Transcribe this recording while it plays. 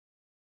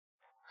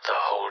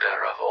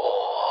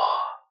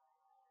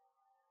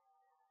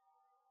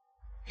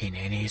In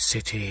any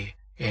city,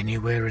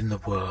 anywhere in the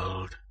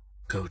world,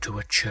 go to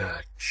a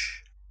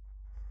church.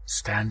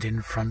 Stand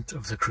in front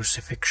of the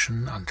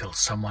crucifixion until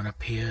someone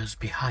appears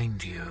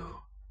behind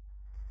you.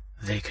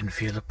 They can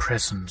feel a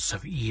presence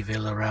of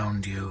evil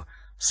around you,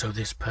 so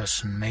this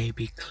person may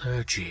be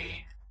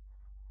clergy.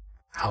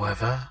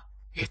 However,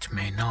 it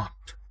may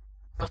not,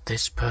 but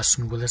this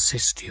person will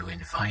assist you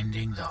in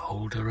finding the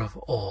holder of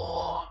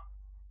awe.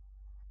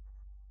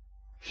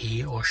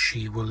 He or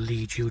she will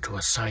lead you to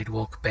a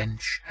sidewalk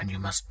bench, and you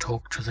must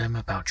talk to them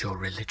about your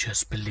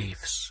religious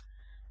beliefs,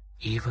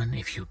 even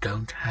if you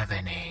don't have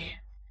any.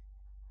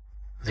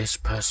 This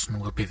person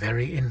will be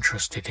very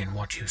interested in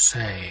what you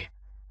say,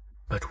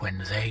 but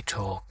when they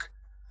talk,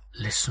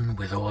 listen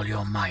with all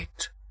your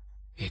might.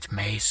 It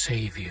may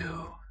save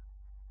you.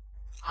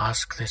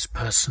 Ask this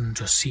person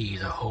to see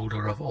the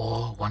holder of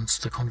awe once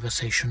the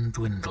conversation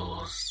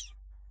dwindles.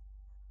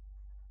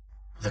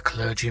 The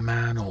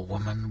clergyman or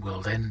woman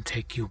will then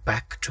take you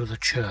back to the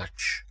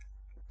church,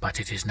 but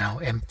it is now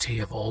empty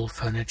of all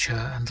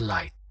furniture and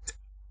light.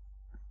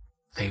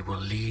 They will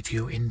lead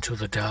you into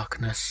the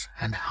darkness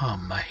and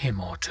hum a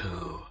hymn or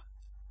two.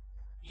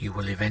 You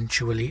will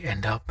eventually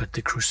end up at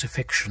the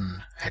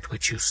crucifixion at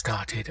which you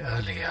started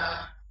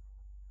earlier.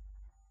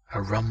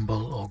 A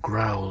rumble or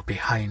growl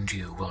behind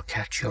you will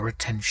catch your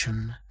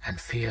attention,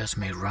 and fears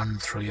may run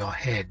through your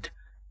head,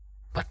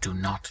 but do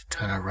not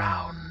turn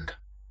around.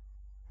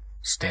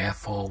 Stare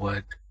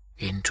forward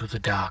into the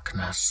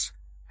darkness,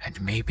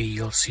 and maybe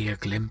you'll see a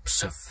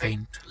glimpse of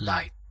faint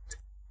light.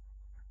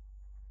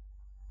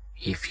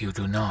 If you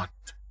do not,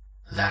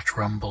 that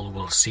rumble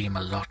will seem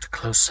a lot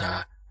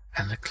closer,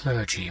 and the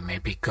clergy may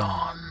be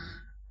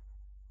gone.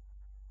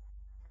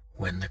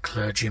 When the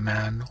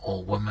clergyman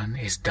or woman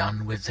is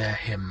done with their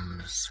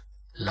hymns,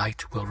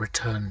 light will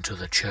return to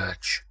the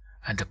church,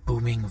 and a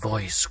booming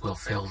voice will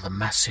fill the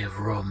massive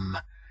room,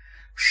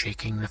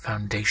 shaking the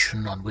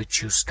foundation on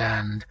which you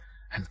stand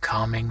and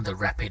calming the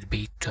rapid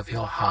beat of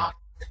your heart.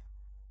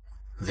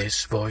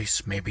 This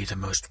voice may be the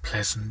most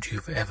pleasant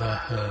you've ever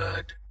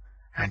heard,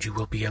 and you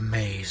will be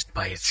amazed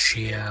by its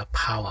sheer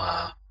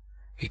power.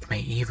 It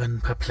may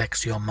even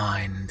perplex your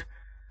mind,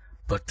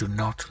 but do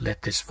not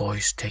let this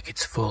voice take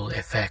its full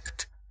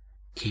effect.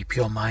 Keep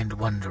your mind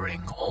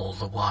wandering all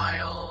the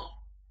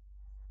while.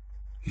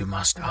 You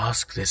must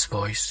ask this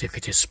voice if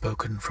it is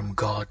spoken from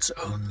God's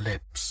own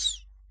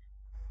lips.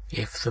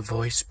 If the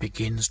voice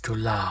begins to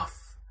laugh,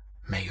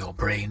 may your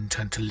brain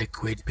turn to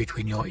liquid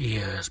between your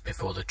ears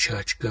before the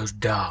church goes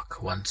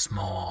dark once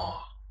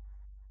more.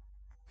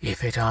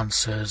 If it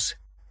answers,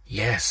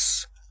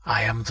 "Yes,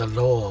 I am the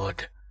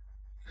Lord,"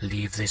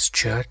 leave this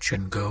church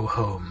and go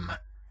home.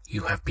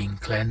 You have been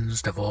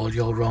cleansed of all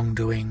your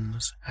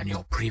wrongdoings, and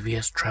your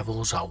previous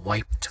travels are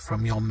wiped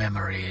from your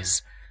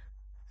memories,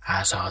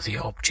 as are the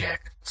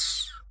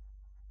objects.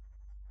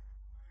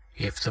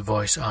 If the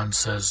voice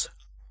answers,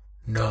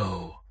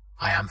 "No,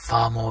 I am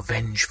far more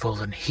vengeful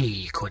than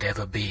he could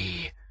ever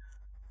be,"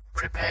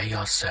 prepare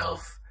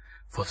yourself,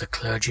 for the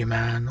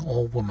clergyman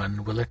or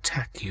woman will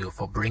attack you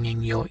for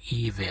bringing your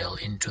evil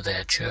into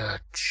their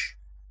church.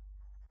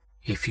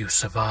 If you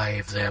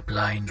survive their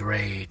blind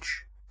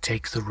rage,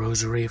 take the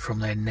rosary from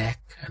their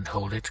neck and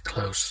hold it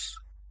close,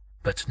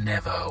 but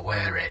never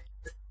wear it.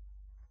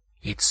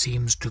 It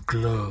seems to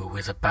glow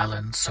with a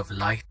balance of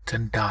light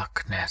and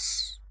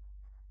darkness.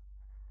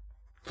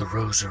 The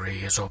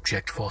rosary is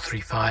object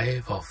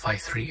 435 or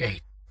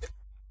 538.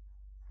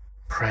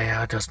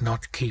 Prayer does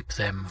not keep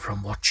them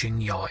from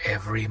watching your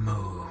every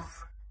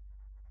move.